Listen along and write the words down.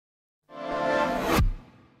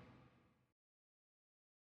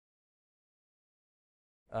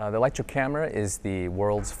The Lytro camera is the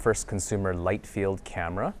world's first consumer light field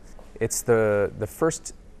camera. It's the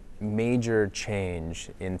first major change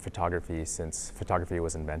in photography since photography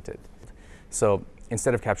was invented. So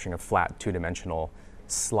instead of capturing a flat two-dimensional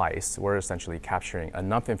slice, we're essentially capturing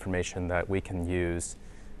enough information that we can use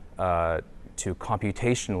to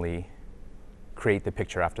computationally create the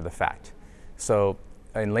picture after the fact. So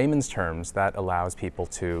in layman's terms, that allows people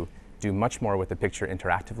to do much more with the picture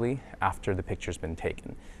interactively after the picture's been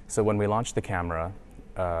taken. So when we launched the camera,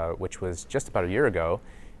 which was just about a year ago,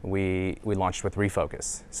 we launched with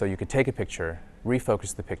refocus. So you could take a picture,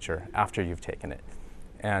 refocus the picture after you've taken it.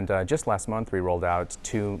 And just last month we rolled out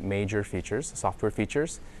two major features, software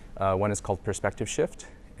features. One is called perspective shift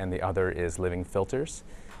and the other is living filters.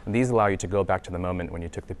 And these allow you to go back to the moment when you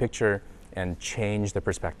took the picture and change the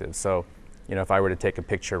perspective. So, you know, if I were to take a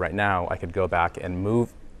picture right now, I could go back and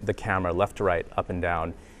move the camera left to right, up and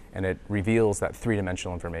down, and it reveals that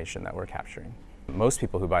three-dimensional information that we're capturing. Most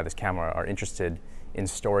people who buy this camera are interested in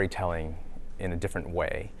storytelling in a different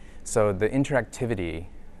way. So the interactivity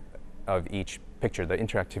of each picture, the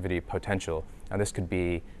interactivity potential, now this could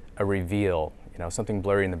be a reveal, you know, something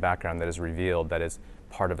blurry in the background that is revealed that is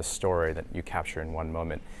part of a story that you capture in one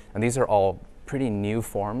moment. And these are all pretty new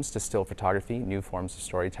forms to still photography, new forms of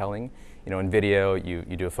storytelling. You know, in video, you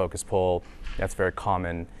do a focus pull, that's very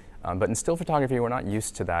common. But in still photography, we're not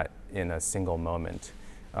used to that in a single moment.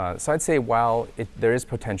 So I'd say while there is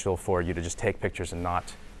potential for you to just take pictures and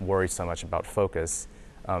not worry so much about focus,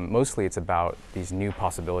 mostly it's about these new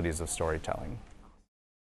possibilities of storytelling.